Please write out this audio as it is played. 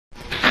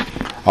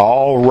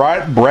All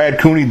right,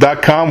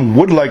 BradCooney.com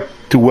would like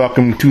to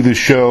welcome to the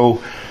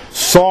show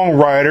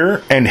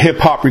songwriter and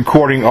hip-hop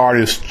recording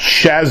artist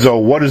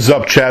Chazzo. What is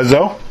up,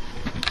 Chazzo?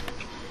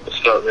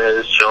 What's up, man?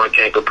 This is Sean.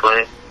 Can't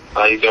complain.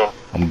 How you doing?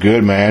 I'm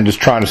good, man.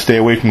 Just trying to stay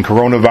away from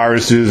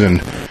coronaviruses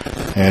and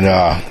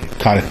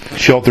kind of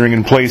sheltering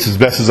in place as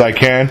best as I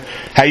can.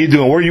 How you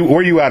doing?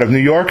 Where you out of? New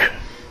York?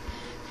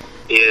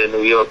 Yeah,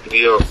 New York.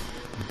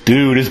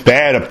 Dude, it's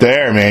bad up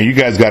there, man. You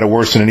guys got it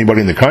worse than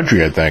anybody in the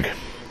country, I think.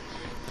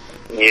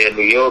 Yeah,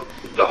 New York,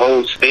 the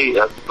whole state,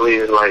 I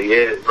believe, is like,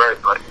 right,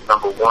 like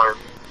number one.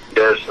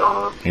 There's,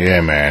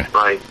 yeah, man.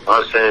 Like,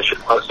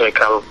 us in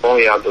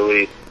California, I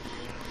believe.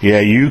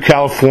 Yeah, you,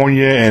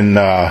 California, and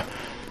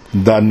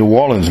the New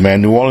Orleans,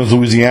 man. New Orleans,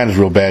 Louisiana is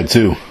real bad,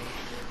 too.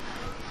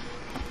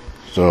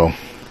 So,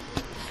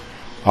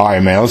 all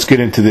right, man, let's get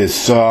into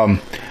this.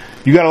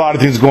 You got a lot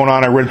of things going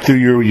on. I read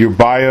through your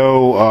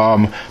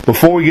bio.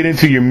 Before we get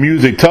into your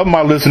music, tell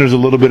my listeners a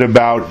little bit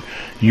about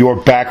your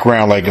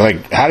background. Like,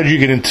 how did you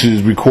get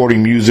into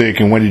recording music,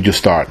 and when did you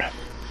start?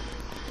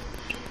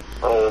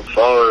 As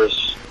far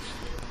as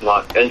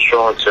my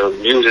intro into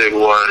music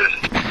was,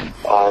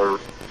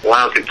 when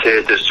I was a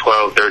kid, just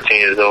 12, 13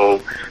 years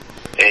old,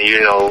 and,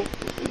 you know,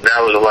 that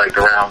was like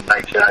around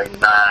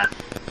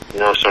 1999. You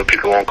know, some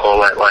people won't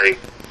call that like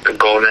the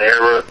golden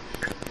era.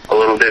 A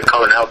little bit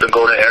coming out the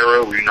golden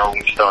era, you know,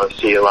 we start to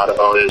see a lot of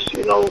artists,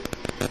 you know,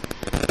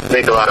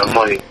 make a lot of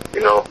money, you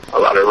know, a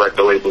lot of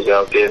record labels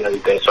out there and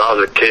everything. So I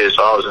was a kid,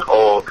 so I was in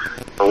awe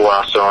of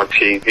what I saw on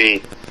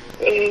TV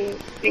and,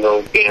 you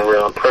know, being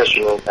real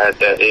impressionable at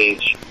that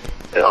age.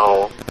 And,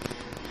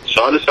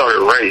 so I just started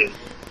writing,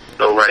 you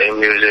know, writing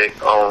music,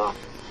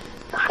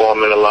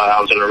 performing a lot.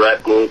 I was in a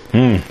rap group.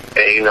 And,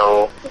 you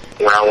know,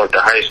 when I went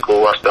to high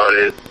school, I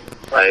started,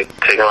 like,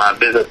 taking a lot of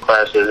business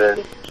classes,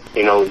 and,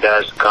 you know,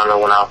 that's kind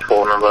of when I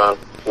fell in love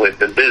with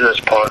the business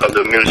part of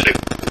the music.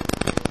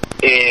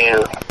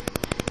 And,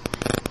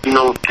 you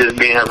know, just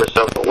being having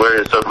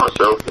self-awareness of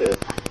myself. And,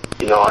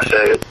 you know, I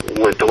said,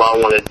 what do I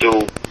want to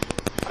do?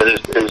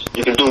 Because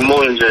you can do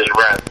more than just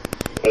rap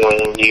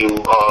when you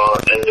are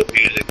in the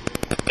music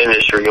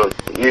industry or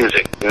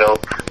music, you know.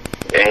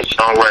 And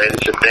songwriting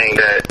is a thing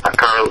that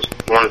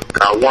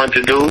I wanted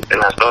to do,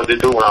 and I started to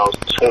do when I was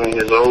 20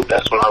 years old.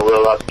 That's when I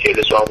realized, okay,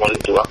 this is what I wanted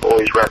to do. I've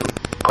always rap,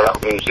 put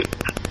out music.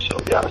 So,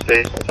 yeah, I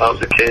say, since I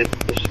was a kid,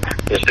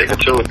 just sticking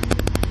to it.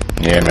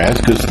 Yeah, man,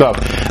 that's good stuff.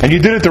 And you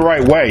did it the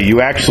right way. You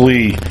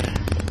actually,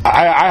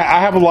 I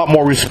have a lot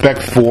more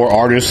respect for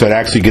artists that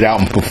actually get out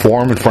and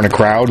perform in front of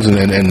crowds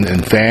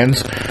and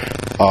fans.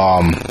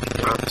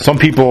 Some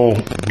people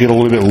get a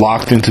little bit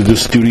locked into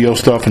this studio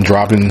stuff and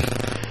dropping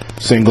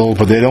singles,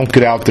 but they don't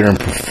get out there and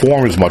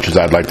perform as much as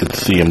I'd like to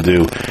see them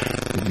do.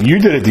 You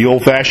did it the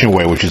old-fashioned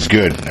way, which is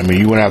good. I mean,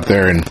 you went out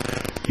there and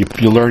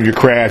you learned your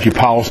craft, you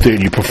polished it,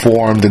 you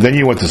performed, and then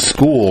you went to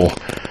school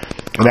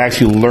and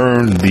actually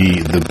learned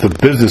the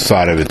business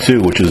side of it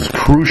too, which is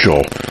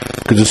crucial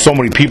because there's so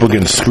many people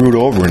getting screwed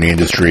over in the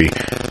industry.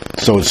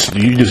 So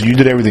you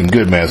did everything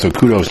good, man. So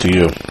kudos to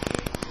you.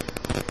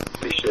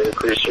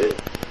 Appreciate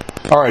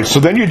it. All right, so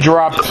then you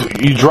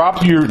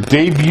dropped your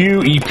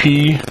debut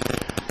EP,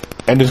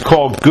 and it's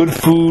called Good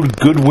Food,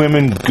 Good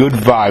Women, Good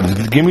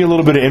Vibes. Give me a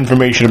little bit of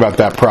information about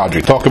that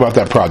project. Talk about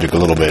that project a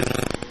little bit.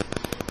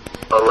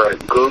 All right,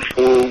 Good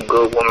Food,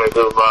 Good Women,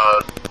 Good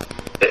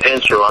Vibes. The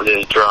intro I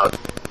just dropped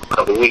a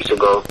couple weeks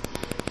ago.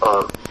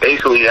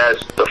 Basically,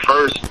 that's the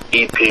first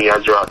EP I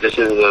dropped. This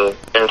is the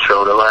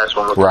intro. The last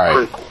one was the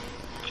prequel.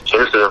 So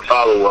this is a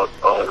follow-up.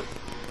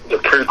 The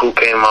prequel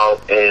came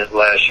out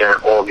last year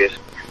in August,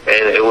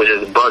 and it was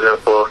just buzzing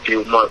for a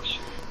few months,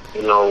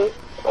 you know,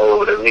 all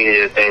over the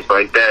media and things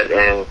like that.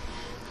 And,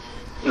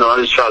 you know,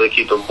 I just try to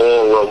keep the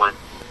ball rolling.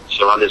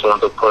 So I just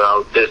wanted to put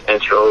out this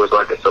intro. It was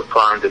like a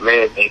supply and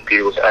demand thing.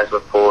 People was asking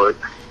for it.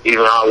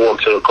 Even I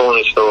walk to the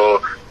corner store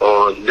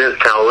or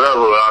discount,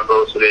 whatever, I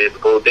go to the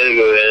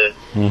bodega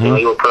and, you know,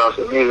 you'll put out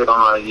some music.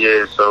 I'm like,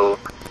 yeah. So,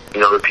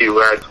 you know, the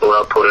people asked for it,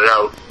 I put it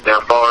out.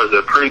 Now, as far as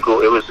the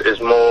prequel,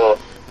 it's more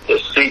the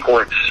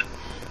sequence,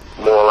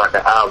 more like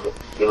an album.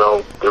 You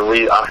know,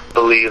 I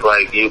believe,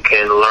 like, you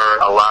can learn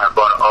a lot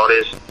about an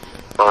artist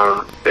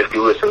if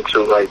you listen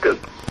to, like, the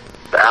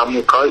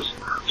album cuts.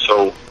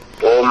 So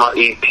all my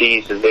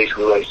EPs is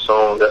basically like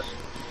songs that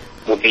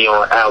will be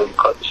on album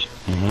cuts.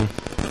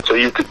 So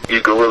you could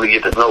really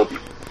get to know me,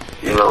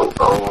 you know.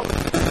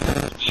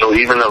 So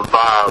even the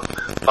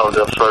vibe of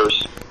the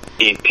first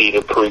EP,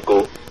 the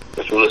prequel,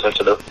 if you listen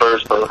to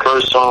from the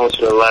first song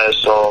to the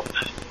last song,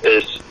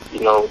 is,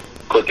 you know,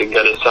 put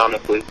together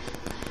sonically.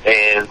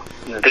 And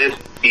this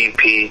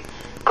EP,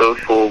 Good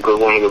Food, Good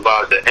Women, Good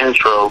Vibes, the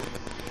intro,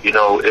 you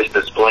know, it's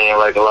displaying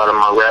like a lot of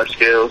my rap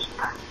skills.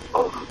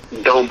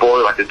 Dope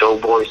Boy, like the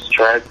Dope Boys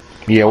track.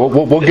 Yeah,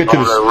 we'll get to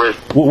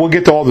this. We'll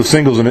get to all the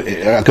singles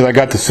because I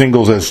got the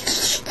singles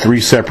as three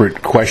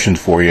separate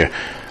questions for you.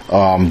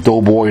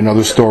 Doughboy,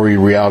 Another Story,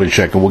 Reality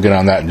Check, and we'll get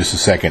on that in just a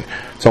second.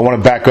 So I want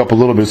to back up a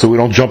little bit so we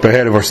don't jump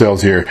ahead of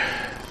ourselves here.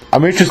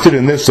 I'm interested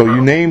in this. So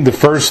you named the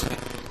first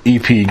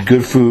EP,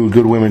 Good Food,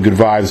 Good Women, Good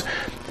Vibes.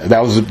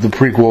 That was the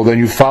prequel. Then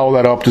you follow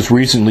that up just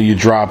recently. You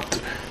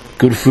dropped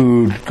Good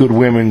Food, Good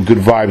Women, Good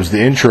Vibes,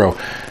 the intro.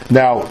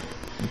 Now,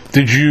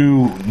 did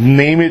you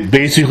name it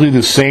basically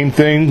the same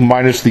thing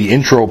minus the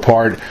intro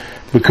part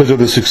because of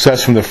the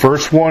success from the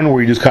first one,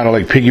 where you just kind of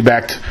like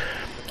piggybacked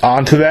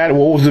onto that?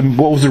 What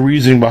was the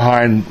reasoning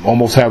behind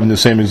almost having the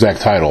same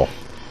exact title?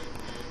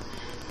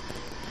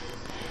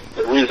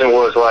 The reason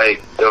was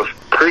like the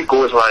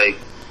prequel was like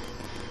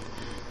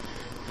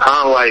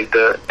kind of like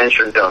the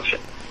introduction.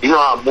 You know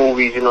how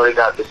movies, they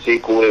got the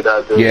sequel, they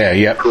got the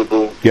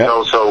prequel.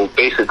 Yep. So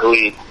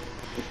basically,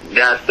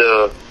 that's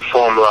the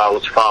formula I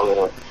was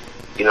following.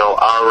 I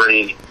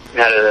already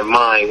had it in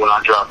mind when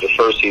I dropped the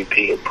first EP,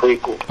 a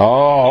prequel.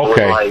 Oh,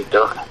 okay.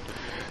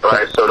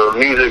 So the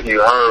music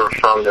you heard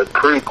from the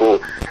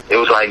prequel, it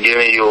was like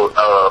giving you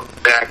a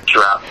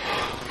backdrop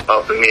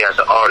of me as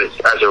an artist,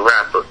 as a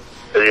rapper.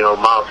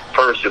 My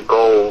first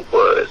goal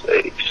was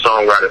a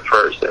songwriter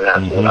first, and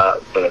that's what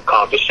I've been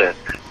accomplishing,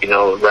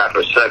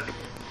 rapper second.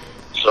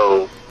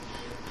 So,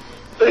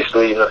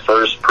 basically, in the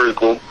first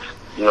prequel,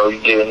 you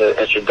get the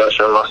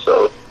introduction of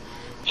myself,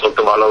 talked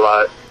about a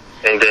lot,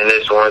 and then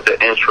this one, the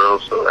intro,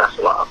 so that's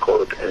why I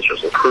call it the intro.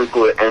 So,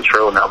 prequel, the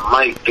intro, and I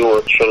might do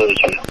a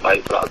trilogy,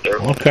 out there.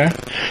 Okay.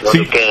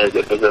 Depends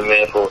if it's a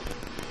man for.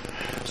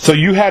 So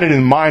you had it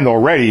in mind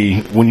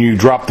already when you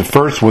dropped the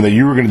first one that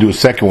you were going to do a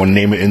second one,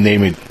 name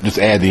it, just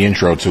add the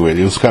intro to it.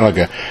 It was kind of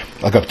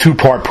like a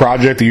 2-part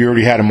project that you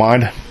already had in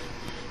mind.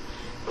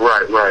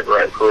 Right,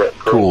 correct.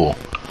 Cool.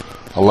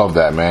 I love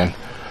that, man.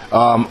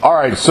 All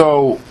right,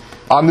 so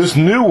on this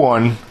new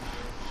one,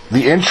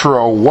 the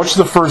intro, what's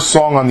the first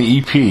song on the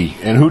EP,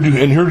 and who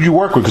did you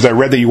work with? Because I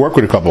read that you worked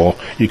with a couple.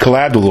 You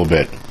collabed a little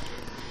bit.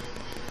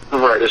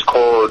 Right, it's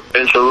called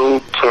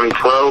Interlude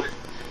 2012.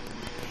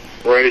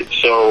 Right,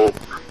 so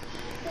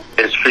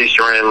it's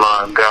featuring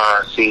my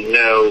guys C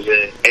Nails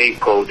and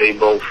Apo. They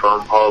both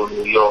from Harlem,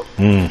 New York.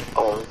 On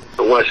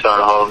the west side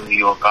of Harlem, New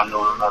York. I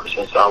know them ever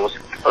since I was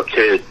a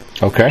kid.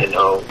 Okay.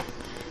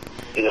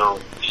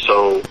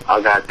 So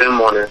I got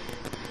them on it,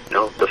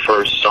 the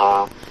first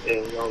song.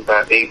 And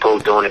got Apo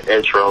doing the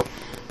intro.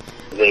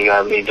 Then you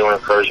got me doing the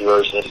first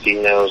verse and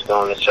C Nails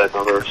doing the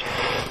second verse.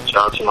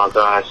 Shout out to my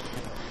guys.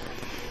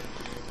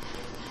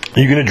 Are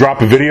you gonna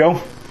drop a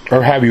video,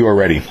 or have you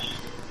already?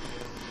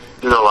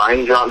 No, I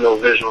ain't dropped no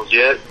visuals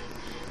yet.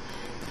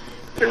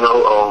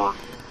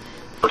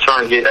 I'm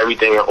trying to get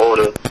everything in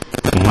order.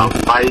 I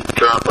might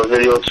drop a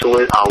video to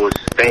it. I was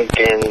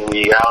thinking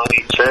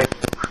Reality Check,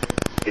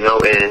 and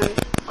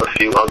a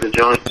few other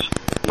joints.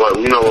 But,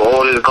 with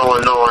all this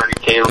going on, you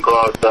can't go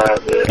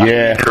outside. Man.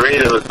 Yeah. I'm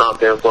creative or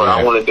something, but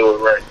I want to do it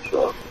right.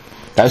 So.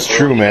 That's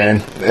true,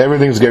 man.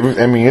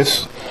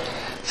 It's...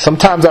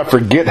 Sometimes I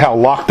forget how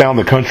locked down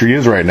the country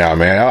is right now,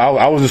 man.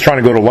 I was just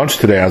trying to go to lunch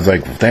today. I was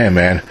like, damn,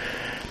 man.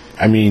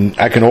 I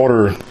can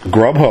order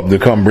Grubhub to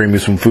come bring me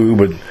some food,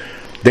 but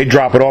they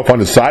drop it off on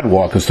the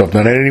sidewalk and stuff.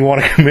 Now, they didn't even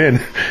want to come in.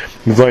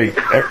 It's like,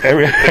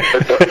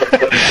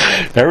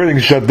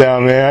 everything's shut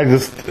down, man.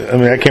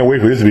 I can't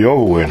wait for this to be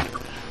over with.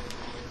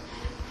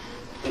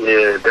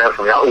 Yeah,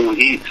 definitely. I will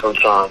eat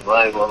sometimes.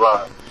 I ain't gonna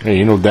lie.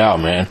 Hey, no doubt,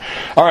 man.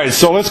 All right,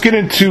 so let's get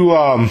into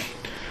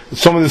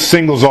some of the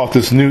singles off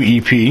this new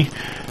EP.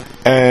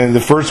 And the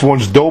first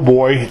one's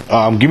Doughboy.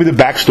 Give me the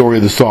backstory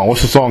of the song.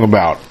 What's the song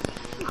about?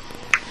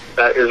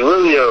 It's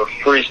really a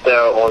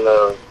freestyle on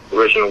the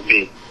original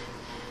beat.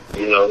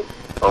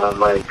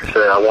 Like I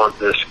said, I want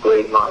to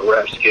display my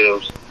rap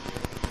skills.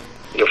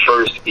 The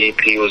first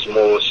EP was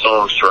more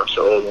song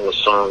structure, all more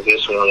songs.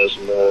 This one is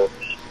more,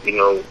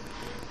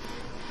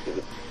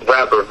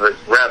 rapper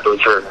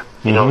driven.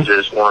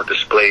 Just want to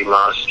display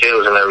my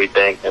skills and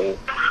everything. And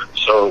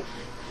so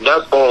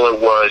that's all it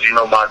was.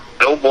 My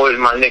Doughboy is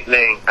my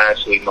nickname.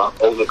 Actually, my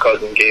older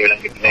cousin gave it a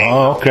nickname.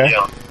 Oh, okay.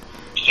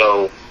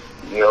 So,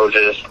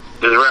 just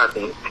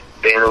rapping,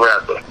 being a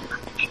rapper,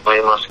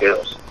 displaying my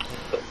skills.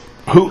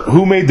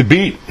 Who made the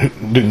beat?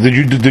 Did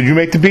you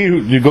make the beat?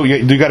 You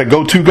got a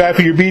go-to guy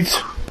for your beats?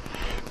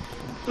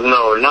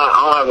 No, I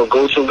don't have a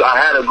go-to. I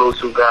had a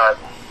go-to guy,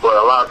 but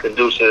a lot of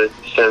producers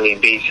send me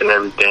beats and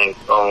everything.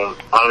 I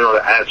don't know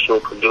the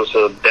actual producer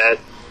of that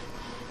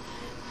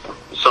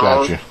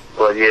song,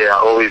 but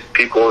yeah,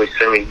 people always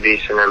send me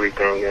beats and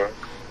everything, and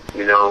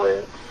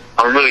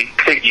I'm really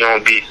picky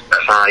on beats.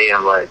 That's how I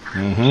am,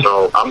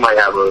 so I might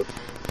have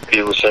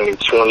people send me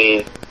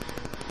 20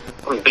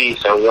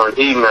 beats in one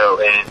email,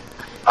 and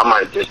I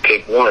might just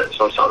pick one.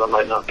 Sometimes I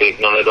might not pick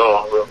none at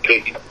all. I'm real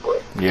picky.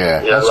 But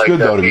that's like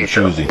good though to be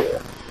choosy. Yeah.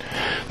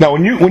 Now,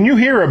 when you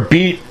hear a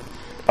beat,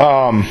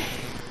 do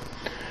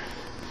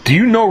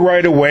you know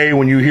right away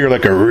when you hear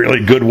like a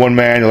really good one,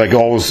 man? Like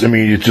always,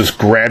 it just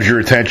grabs your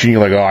attention. You're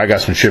like, oh, I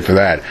got some shit for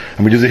that.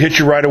 Does it hit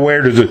you right away,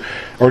 or does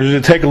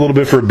it take a little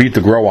bit for a beat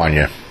to grow on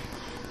you?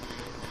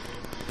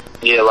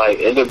 Yeah,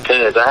 it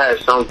depends. I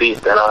had some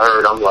beats that I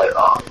heard. I'm like,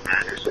 oh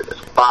man, this shit is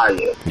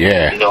fire.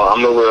 Yeah.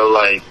 I'm a real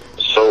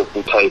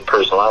soulful type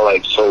person. I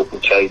like soulful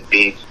type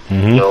beats.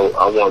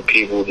 I want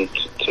people to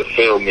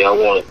feel me. I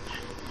want,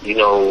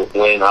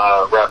 when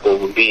I rap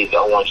over beats,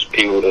 I want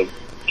people to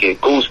get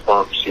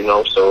goosebumps, you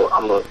know. So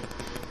I'm a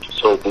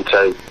soulful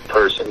type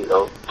person, you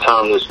know,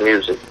 timeless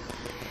music,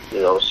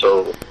 you know.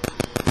 So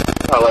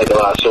I like a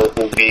lot of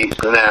soulful beats.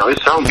 Now,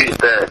 it's some beats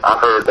that I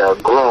heard that are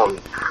growing.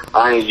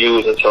 I ain't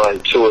used until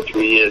like 2 or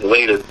 3 years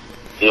later.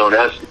 You know,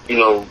 that's, you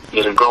know,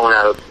 just growing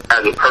out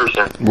as a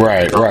person.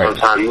 Right, you know, right.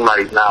 Sometimes you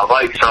might not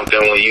like something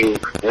when you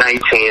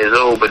 19 years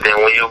old, but then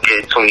when you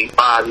get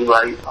 25, you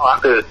like, oh, I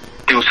could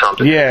do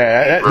something.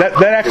 Yeah,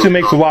 that actually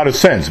makes a lot of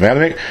sense, man.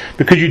 I mean,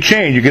 because you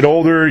change, you get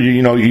older,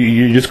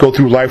 you just go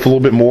through life a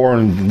little bit more,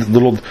 and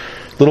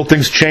little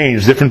things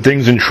change, different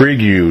things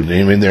intrigue you.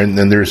 I mean,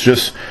 and there's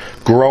just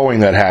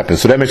growing that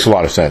happens. So that makes a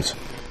lot of sense.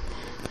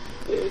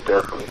 Yeah,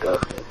 definitely.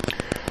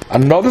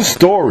 Another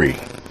Story.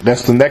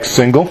 That's the next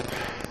single.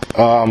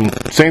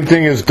 Same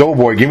thing as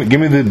Doughboy. Give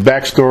me the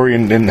backstory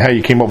and how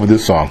you came up with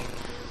this song.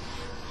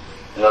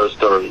 Another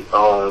Story.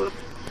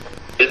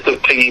 Just to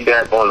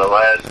piggyback on the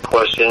last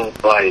question,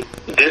 like,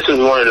 this is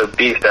one of the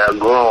beats that I've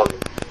grown.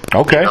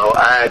 Okay. You know,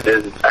 I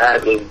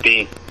had this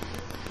beat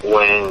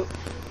when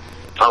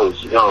I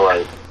was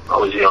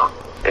young,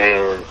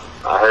 and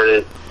I heard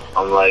it.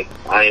 I'm like,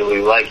 I didn't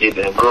really like it.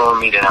 Then it grew on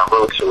me. Then I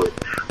wrote to it.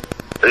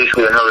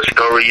 Basically, Another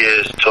Story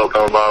is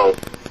talking about,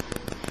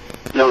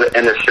 you know, the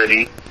inner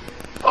city,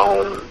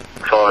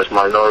 as far as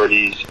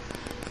minorities,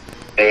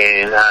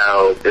 and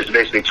how it's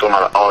basically talking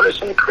about the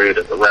artist and the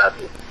creator, the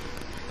rapper.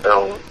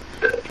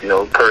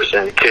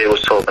 The kid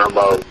was talking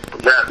about,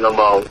 rapping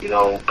about, you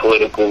know,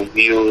 political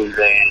views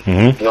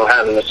and, you know,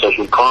 having a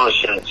social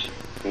conscience.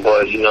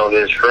 But, you know,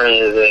 there's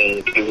friends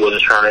and people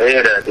just trying to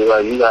hear that. They're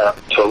like, you gotta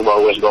talk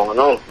about what's going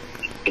on.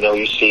 You know,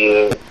 you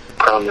see a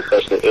crime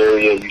infested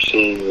area, you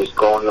see what's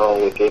going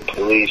on with the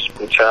police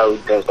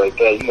brutality, things like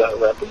that. You gotta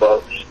rap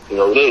about, you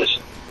know, this.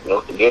 You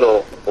know, forget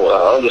all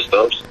other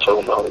stuff.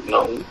 Talking about, you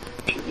know,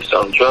 people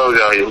selling drugs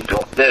out here, we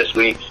doing this,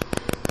 we,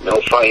 you know,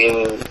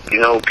 fighting, you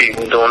know,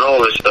 people doing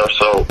all this stuff.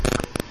 So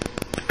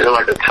it's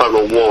like a tug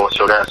of war.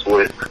 So that's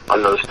what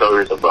Another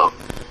Story is about.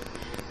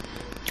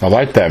 I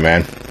like that,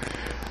 man.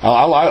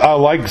 I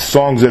like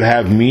songs that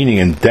have meaning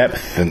and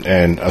depth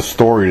and a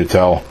story to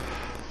tell,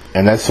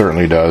 and that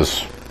certainly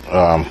does.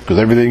 Because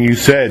everything you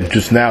said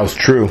just now is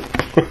true.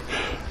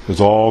 There's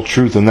all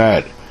truth in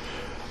that.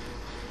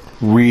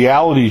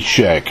 Reality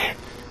Check.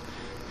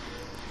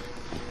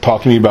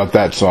 Talk to me about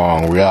that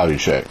song, Reality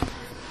Check.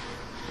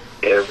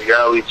 Yeah,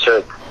 Reality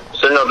Check.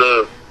 It's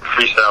another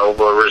freestyle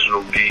over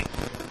original beat.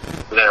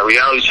 Now,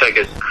 Reality Check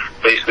is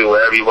basically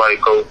what everybody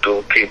goes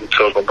through. People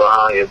talking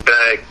behind your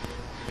back.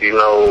 You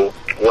know,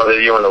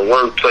 whether you're in the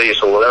workplace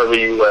or whatever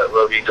you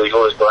do, you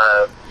always gonna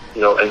have,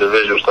 you know,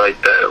 individuals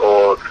like that.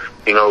 Or,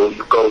 you know,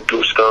 you go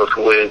through stuff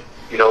with,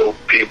 you know,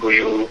 people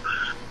you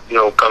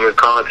know, come in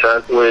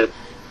contact with,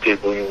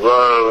 people you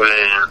love,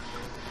 and,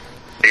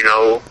 you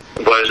know,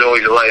 but it's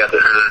always a light at the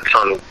end of the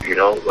tunnel, you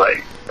know,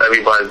 like,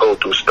 everybody go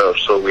through stuff.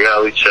 So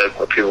Reality Check,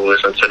 when people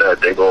listen to that,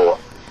 they will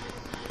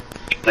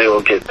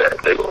get that.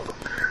 They will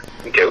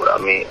get what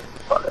I mean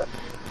by that.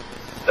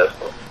 That's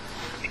what.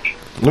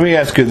 Let me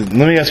ask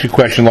you a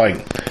question.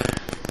 Like,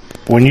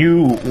 when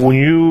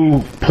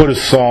you put a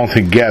song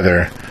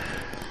together,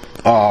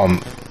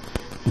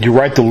 you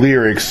write the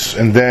lyrics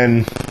and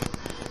then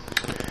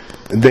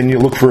you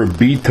look for a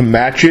beat to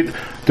match it.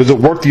 Does it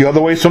work the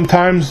other way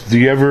sometimes? Do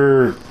you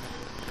ever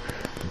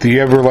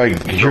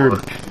like hear,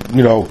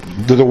 you know,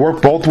 does it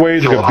work both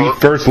ways? Like a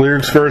beat first,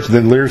 lyrics first,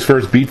 then lyrics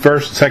first, beat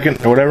first,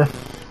 second, or whatever?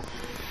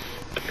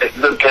 It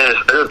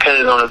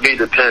depends on the beat.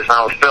 Depends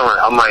how I'm feeling.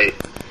 I might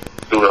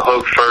do the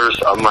hook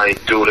first. I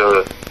might do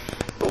the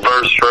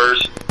verse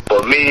first.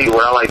 But me,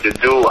 what I like to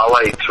do,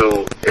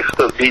 if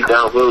the beat that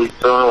I'm really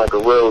feeling, like a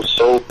real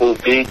soulful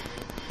beat,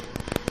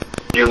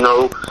 you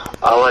know,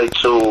 I like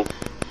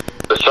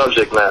the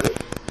subject matter.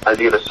 I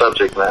do the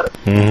subject matter.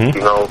 Mm-hmm.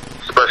 You know,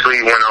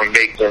 especially when I'm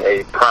making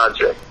a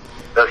project.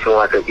 That's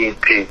like an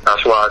EP.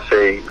 That's why I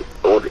say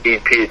with the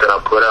EP that I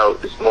put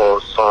out, it's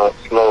more songs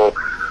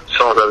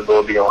that's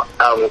going to be on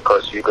album,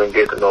 because you can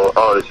get to know the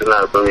artist. It's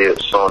not really a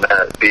song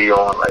that be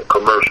on like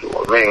commercial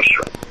or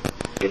mainstream,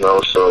 you know.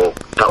 So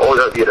I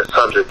always have to get a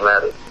subject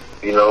matter,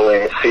 you know,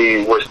 and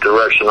see which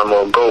direction I'm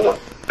going to go in.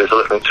 Just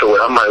listen to it.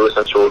 I might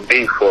listen to a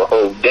beat for a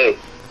whole day.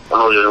 I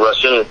don't just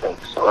rush anything.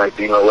 So I like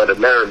to, you know, let it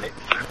marinate.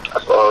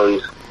 That's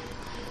always,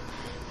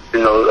 you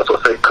know, that's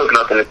what I say, cooking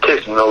up in the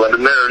kitchen, you know, let it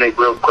marinate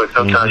real quick.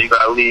 Sometimes you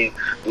gotta leave,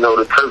 you know,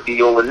 the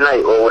turkey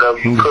overnight or whatever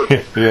you cook.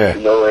 Yeah.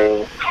 You know,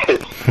 and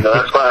you know,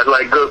 that's why I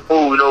like good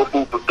food, you know,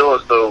 food for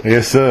thought. So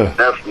yes, sir.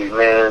 Definitely,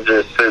 man,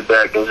 just sit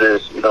back and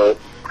just, you know,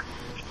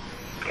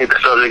 get the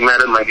subject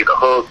matter, might get the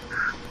hook,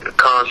 the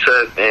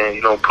concept, and,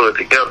 you know, put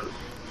it together.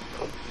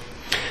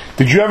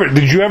 Did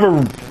you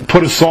ever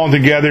put a song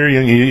together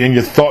and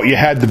you thought you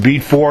had the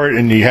beat for it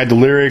and you had the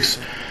lyrics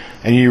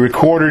and you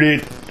recorded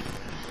it,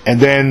 and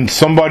then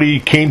somebody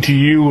came to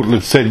you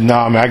and said,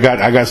 "Nah, man,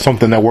 I got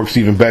something that works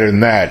even better than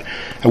that"?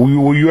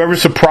 And were you ever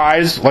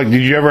surprised? Like,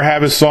 did you ever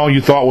have a song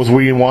you thought was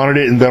where you wanted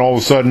it, and then all of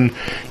a sudden,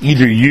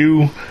 either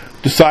you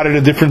decided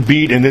a different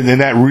beat, and then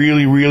that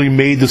really, really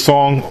made the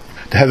song?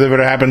 Has it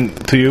ever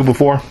happened to you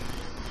before?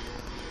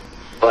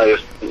 like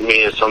if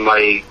me and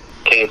somebody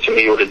came to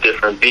me with a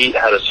different beat,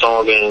 had a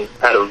song and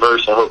had a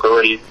verse and hook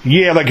already.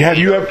 Yeah, like have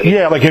you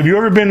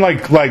ever been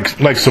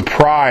like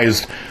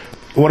surprised?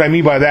 What I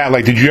mean by that,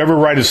 like, did you ever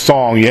write a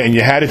song and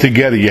you had it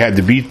together? You had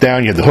the beat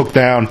down, you had the hook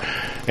down,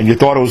 and you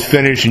thought it was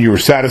finished and you were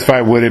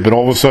satisfied with it, but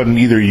all of a sudden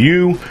either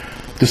you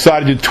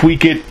decided to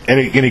tweak it and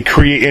it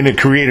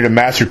created a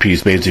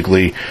masterpiece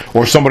basically,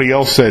 or somebody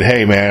else said,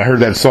 "Hey man, I heard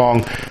that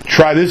song,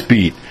 try this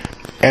beat,"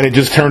 and it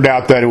just turned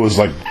out that it was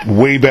like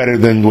way better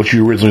than what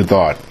you originally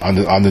thought on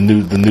the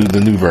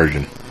new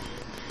version.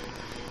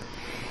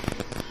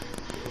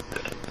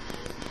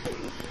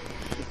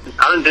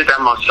 I done did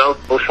that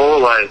myself before,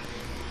 like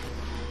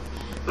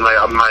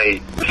I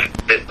might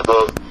hit the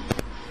book,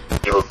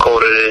 you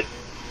recorded it,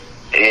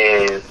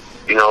 and,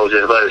 you know,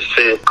 just let it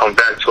sit, come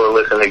back to it,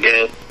 listen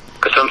again.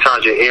 Because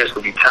sometimes your ears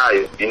will be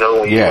tired, you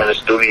know, when you're in the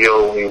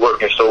studio, when you're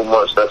working so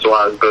much. That's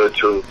why it's good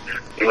to,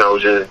 you know,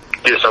 just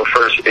get some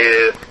fresh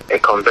air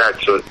and come back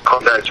to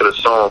the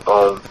song.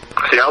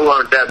 See, I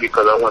learned that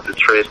because I went to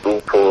trade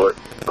school for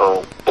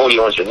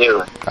audio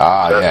engineering.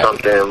 That's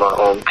something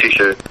my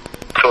teacher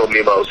told me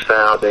about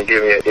sound and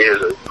gave me an ear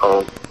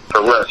to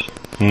rest.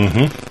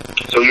 Mm-hmm.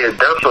 So yeah,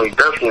 definitely.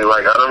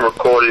 Like, I done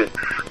recorded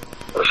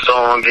a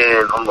song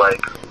and I'm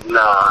like,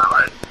 nah.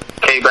 Like,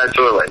 came back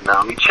to it like, nah,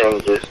 let me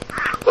change this.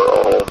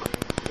 But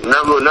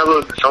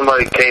never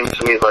somebody came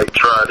to me like,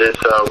 try this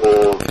out,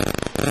 or,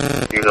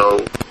 you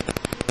know,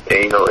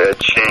 and, you know, it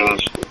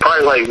changed.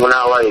 Probably like when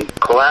I like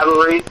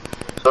collaborate,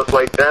 stuff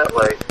like that,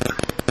 like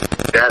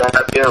that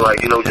happened,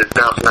 like, you know, just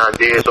bouncing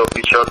ideas off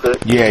each other.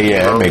 Yeah,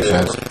 that makes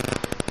sense.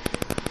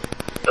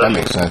 That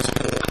makes sense.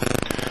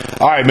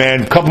 All right,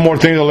 man. A couple more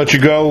things. I'll let you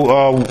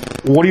go.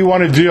 What do you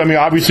want to do? I mean,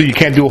 obviously, you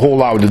can't do a whole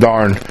lot with the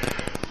darn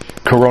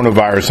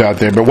coronavirus out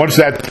there. But once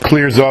that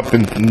clears up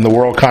and the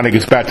world kind of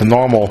gets back to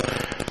normal,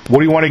 what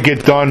do you want to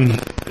get done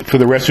for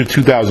the rest of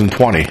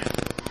 2020?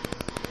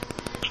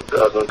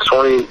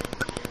 2020,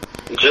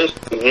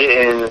 just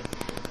getting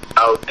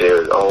out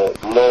there.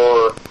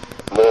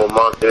 More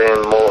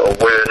marketing, more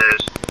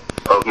awareness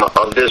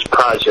of this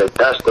project.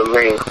 That's the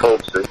main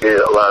focus, to get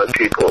a lot of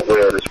people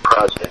aware of this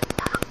project.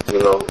 You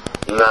know,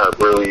 not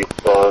really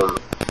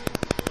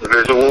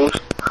visuals.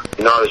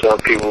 You know, I just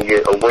want people to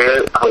get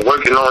aware. I'm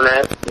working on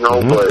that, you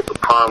know, but the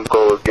prime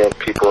goal is getting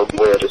people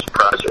aware of this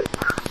project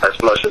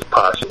as much as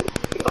possible.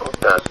 You know,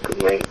 that's the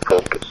main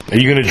focus. Are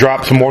you going to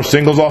drop some more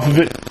singles off of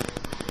it?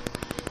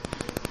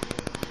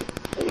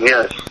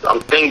 Yes,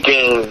 I'm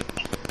thinking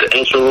the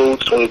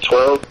Interlude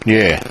 2012.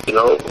 Yeah. You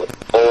know,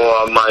 or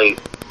I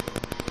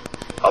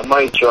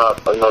might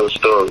drop another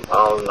story.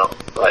 I don't know.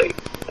 Like,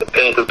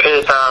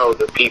 depends how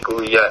the people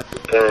react.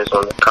 Depends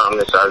on the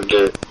comments I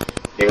get.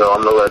 You know,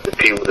 I'm gonna let the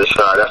people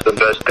decide. That's the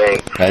best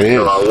thing. That is. You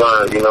know, I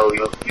learned. You know,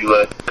 you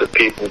let the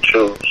people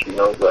choose. You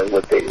know, like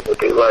what they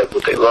like,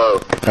 what they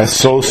love. That's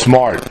so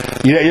smart.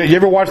 You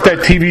ever watch that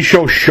TV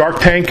show Shark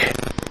Tank?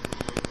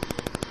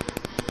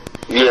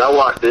 Yeah, I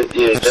watched it.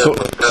 Yeah,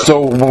 definitely.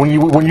 So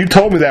when you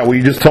told me that, what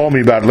you just told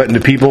me about letting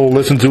the people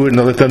listen to it and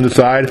let them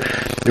decide,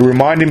 it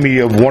reminded me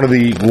of one of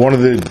the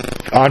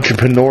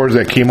entrepreneurs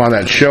that came on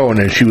that show, and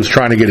then she was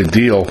trying to get a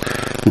deal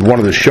with one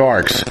of the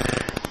sharks.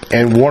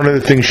 And one of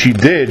the things she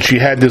did, she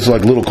had this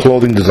like little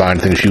clothing design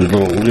thing. She was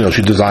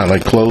she designed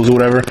like clothes or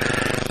whatever.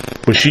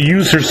 But she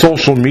used her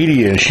social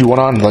media, and she went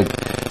on like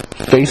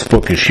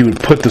Facebook, and she would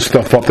put the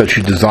stuff up that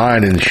she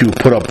designed, and she would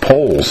put up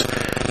polls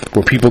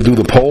where people do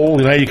the poll.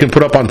 You know, you can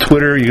put up on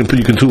Twitter. You can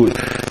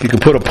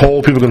put a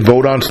poll. People can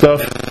vote on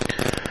stuff.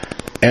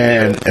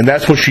 And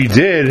that's what she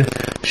did.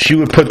 She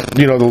would put,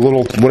 the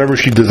little, whatever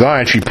she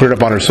designed, she put it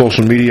up on her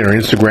social media, her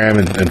Instagram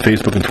and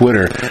Facebook and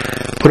Twitter,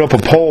 put up a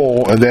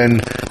poll, and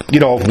then,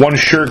 if one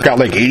shirt got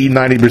like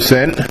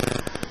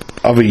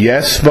 80-90% of a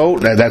yes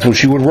vote, that's what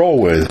she would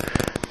roll with.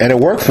 And it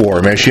worked for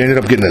her, man. She ended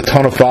up getting a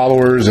ton of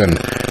followers, and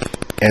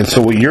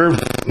so what your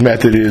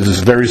method is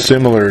very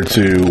similar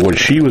to what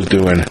she was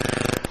doing.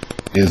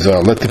 Is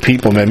let the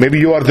people, man. Maybe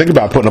you ought to think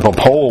about putting up a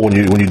poll when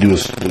you do a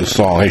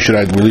song. Hey, should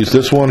I release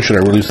this one? Should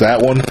I release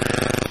that one?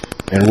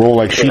 And roll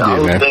like she did,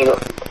 man.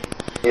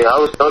 I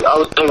was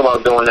thinking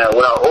about doing that.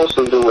 What I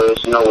also do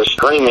is, with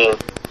streaming,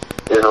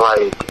 is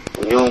like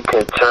you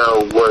can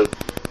tell what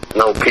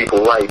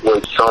people like,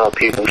 what song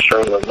people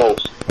stream the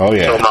most. Oh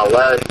yeah. So my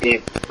last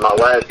EP,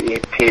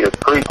 the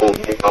prequel,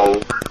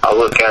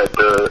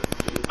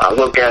 I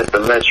look at the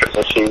metrics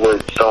and see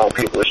what song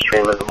people are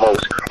streaming the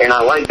most, and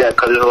I like that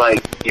because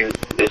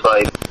it's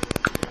like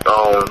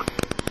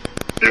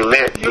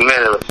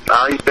unanimous.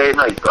 How you say it?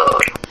 Like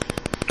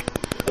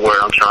word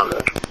I'm trying to.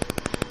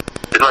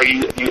 It's like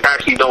you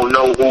actually don't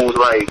know who's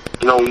like,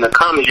 in the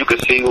comments you can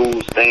see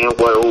who's saying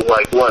what, who's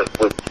like what.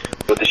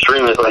 With the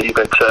streamers, like you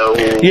can tell.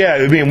 Yeah,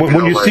 I mean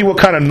when you see what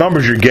kind of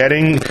numbers you're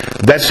getting,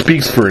 that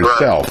speaks for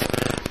itself.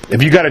 Right.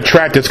 If you got a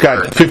track that's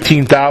got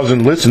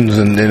 15,000 listens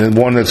and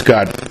one that's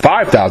got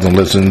 5,000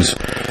 listens,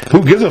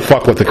 who gives a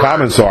fuck what the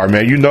comments are,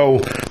 man? You know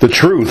the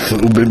truth.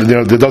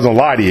 It doesn't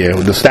lie to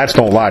you. The stats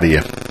don't lie to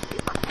you.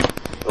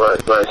 Right.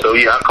 So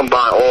yeah, I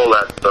combine all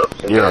that stuff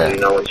together,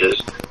 and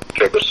just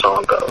kick a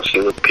song out,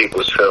 see what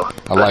people's feeling.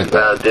 I like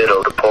that. I did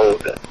on the poll,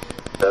 then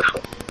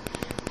definitely.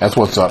 That's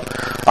what's up.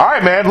 All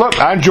right, man. Look,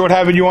 I enjoyed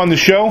having you on the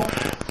show.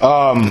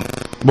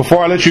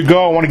 Before I let you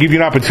go, I want to give you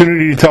an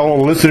opportunity to tell all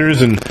the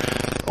listeners and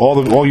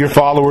all your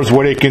followers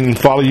where they can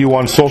follow you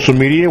on social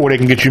media, where they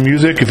can get your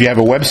music. If you have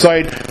a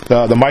website,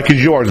 the mic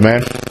is yours,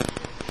 man.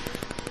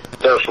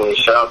 Definitely.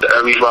 Shout out to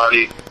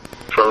everybody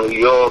from New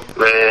York,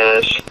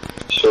 man,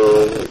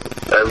 to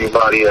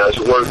everybody that's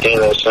working,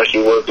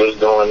 essentially workers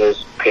during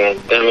this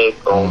pandemic.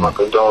 My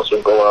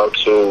condolences go out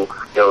to,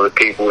 the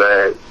people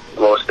that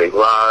lost their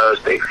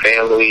lives, their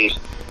families.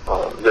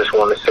 Just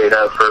want to say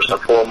that first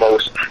and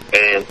foremost,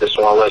 and just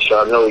want to let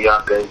y'all know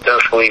y'all can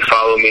definitely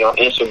follow me on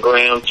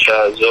Instagram,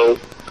 Chazo_FM,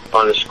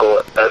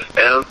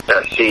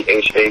 that's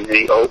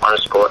CHAZO_FM,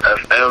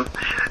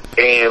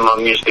 and my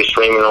music is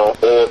streaming on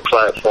all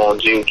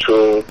platforms,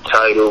 YouTube,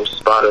 Tidal,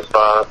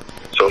 Spotify,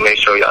 so make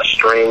sure y'all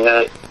stream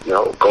that,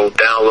 go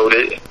download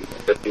it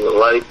if you would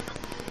like,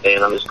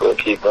 and I'm just going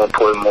to keep on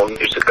putting more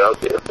music out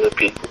there for the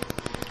people.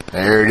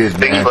 There it is,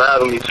 man. Thank you for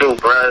having me too,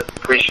 Brad.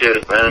 Appreciate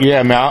it, man.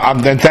 Yeah,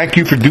 man. And thank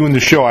you for doing the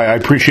show. I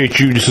appreciate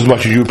you just as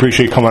much as you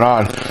appreciate coming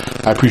on.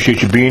 I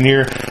appreciate you being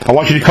here. I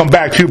want you to come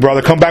back too,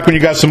 brother. Come back when you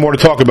got some more to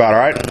talk about, all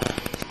right?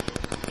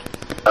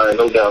 All right,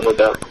 no doubt, no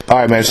doubt. All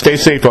right, man. Stay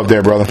safe up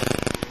there, brother.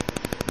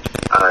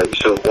 All right, you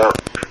too, man.